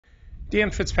Dan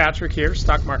Fitzpatrick here,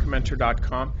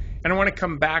 stockmarketmentor.com, and I want to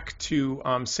come back to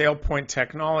SailPoint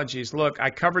Technologies. Look,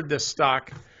 I covered this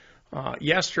stock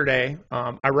yesterday,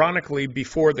 ironically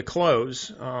before the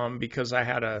close, because I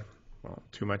had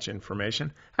too much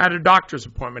information. I had a doctor's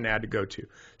appointment I had to go to.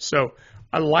 So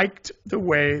I liked the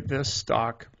way this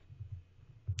stock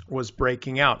was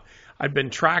breaking out. I've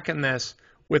been tracking this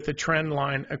with the trend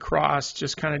line across,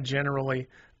 just kind of generally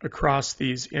across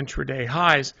these intraday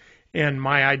highs. And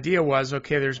my idea was,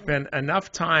 okay, there's been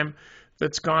enough time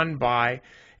that's gone by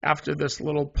after this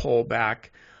little pullback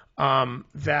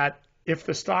that if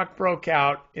the stock broke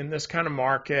out in this kind of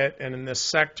market and in this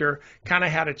sector, kind of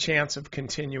had a chance of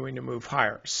continuing to move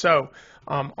higher. So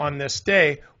on this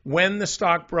day, when the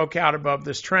stock broke out above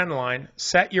this trend line,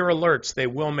 set your alerts. They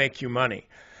will make you money.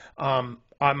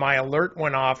 My alert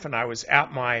went off and I was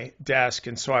at my desk,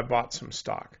 and so I bought some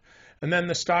stock. And then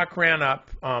the stock ran up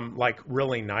like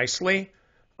really nicely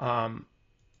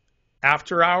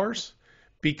after hours,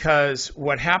 because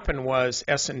what happened was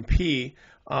S&P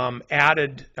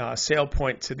added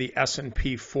SailPoint to the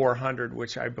S&P 400,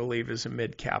 which I believe is a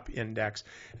mid-cap index.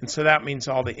 And so that means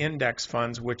all the index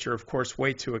funds, which are, of course,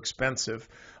 way too expensive,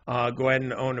 go ahead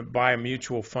and buy a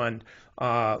mutual fund.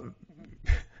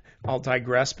 I'll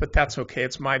digress, but that's okay.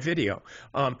 It's my video.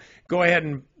 Go ahead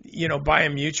and buy a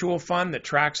mutual fund that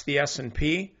tracks the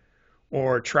S&P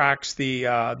or tracks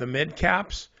the mid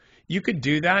caps. You could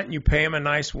do that, and you pay them a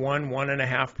nice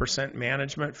 1.5%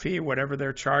 management fee, whatever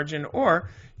they're charging, or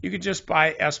you could just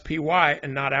buy SPY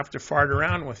and not have to fart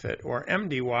around with it, or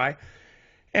MDY,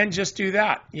 and just do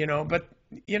that. But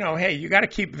hey, you got to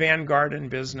keep Vanguard in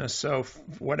business, so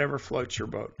whatever floats your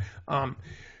boat.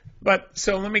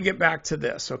 So let me get back to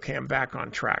this. Okay, I'm back on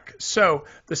track. So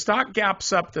the stock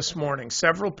gaps up this morning.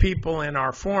 Several people in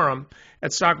our forum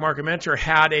at Stock Market Mentor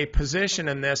had a position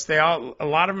in this. A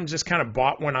lot of them just kind of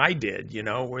bought when I did,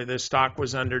 where the stock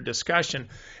was under discussion.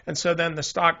 And so then the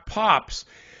stock pops.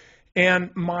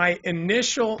 And my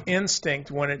initial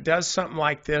instinct when it does something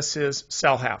like this is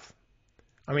sell half.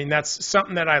 I mean, that's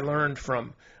something that I learned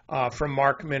from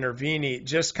Mark Minervini,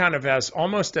 just kind of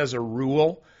almost as a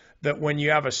rule, that when you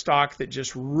have a stock that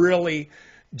just really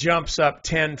jumps up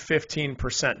 10,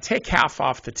 15%, take half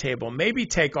off the table. Maybe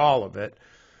take all of it,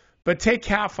 but take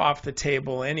half off the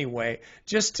table anyway,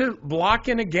 just to block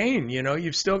in a gain.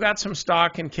 You've still got some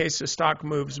stock in case the stock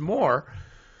moves more,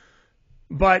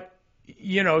 but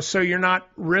so you're not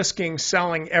risking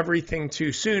selling everything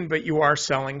too soon, but you are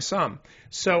selling some.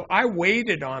 So I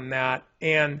waited on that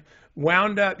and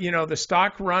wound up, the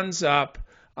stock runs up,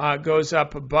 goes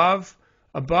up above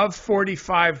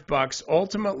 $45,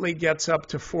 ultimately gets up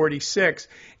to 46,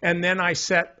 and then I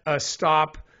set a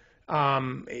stop.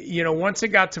 Once it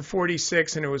got to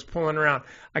 46 and it was pulling around,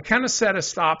 I kind of set a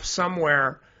stop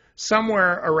somewhere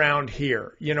around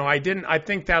here. I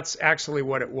think that's actually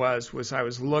what it was I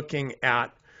was looking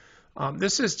at,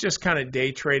 this is just kind of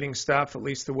day trading stuff, at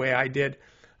least the way I did.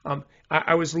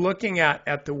 I was looking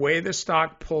at the way the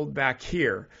stock pulled back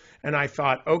here, and I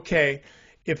thought, okay,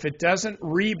 if it doesn't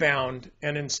rebound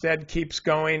and instead keeps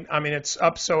going, I mean, it's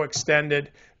up so extended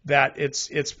that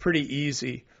it's pretty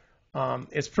easy.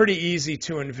 It's pretty easy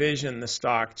to envision the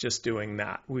stock just doing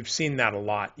that. We've seen that a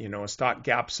lot. A stock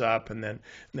gaps up and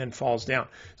then falls down.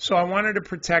 So I wanted to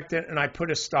protect it, and I put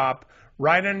a stop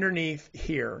right underneath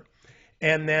here.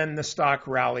 And then the stock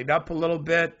rallied up a little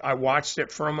bit. I watched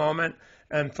it for a moment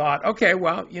and thought, okay,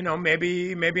 well,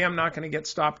 maybe I'm not going to get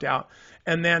stopped out.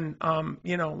 And then, a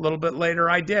little bit later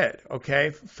I did,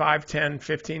 okay? 5, 10,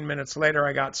 15 minutes later,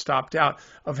 I got stopped out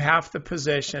of half the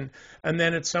position. And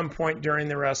then at some point during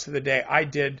the rest of the day, I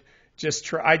just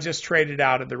traded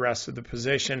out of the rest of the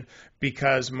position,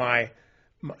 because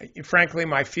frankly,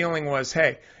 my feeling was,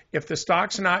 hey, if the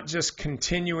stock's not just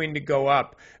continuing to go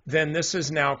up, then this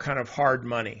is now kind of hard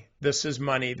money. This is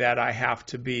money that I have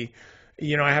to be,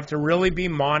 I have to really be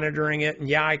monitoring it. And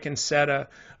yeah, I can set a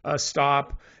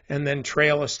stop and then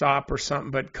trail a stop or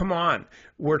something, but come on,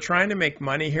 we're trying to make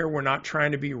money here. We're not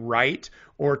trying to be right,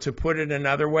 or to put it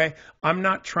another way, I'm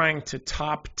not trying to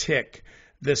top tick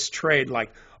this trade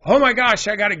like, oh my gosh,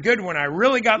 I got a good one. I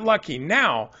really got lucky.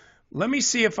 Now, let me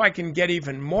see if I can get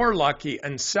even more lucky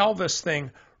and sell this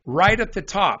thing right at the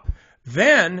top.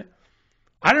 Then,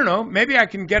 I don't know, maybe I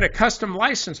can get a custom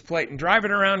license plate and drive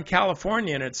it around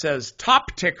California and it says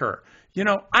top ticker.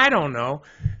 I don't know.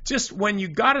 Just when you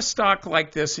got a stock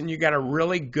like this and you got a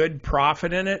really good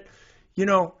profit in it,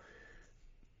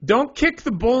 don't kick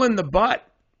the bull in the butt,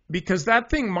 because that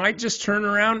thing might just turn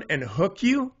around and hook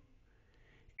you.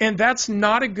 And that's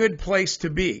not a good place to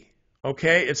be.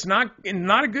 Okay? It's not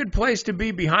a good place to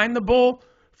be behind the bull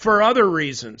for other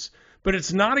reasons. But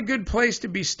it's not a good place to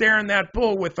be staring that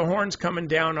bull with the horns coming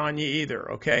down on you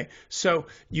either, okay? So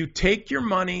you take your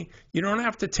money. You don't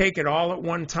have to take it all at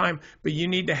one time, but you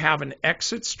need to have an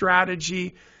exit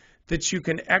strategy that you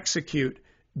can execute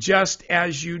just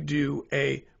as you do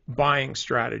a buying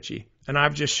strategy. And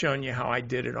I've just shown you how I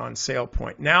did it on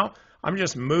SailPoint. Now, I'm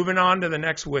just moving on to the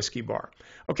next whiskey bar.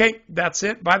 Okay, that's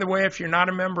it. By the way, if you're not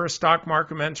a member of Stock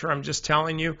Market Mentor, I'm just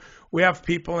telling you, we have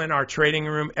people in our trading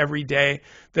room every day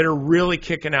that are really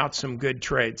kicking out some good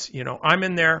trades. You know, I'm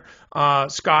in there,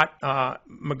 Scott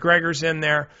McGregor's in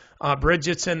there,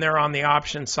 Bridget's in there on the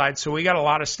option side. So we got a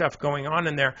lot of stuff going on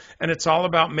in there, and it's all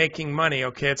about making money,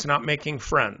 okay? It's not making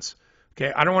friends.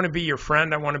 Okay, I don't want to be your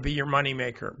friend. I want to be your money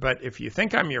maker. But if you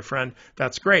think I'm your friend,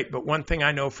 that's great. But one thing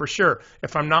I know for sure,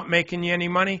 if I'm not making you any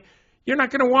money, you're not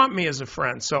going to want me as a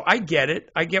friend. So I get it.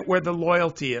 I get where the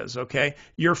loyalty is, okay?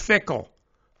 You're fickle.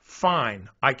 Fine.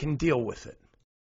 I can deal with it.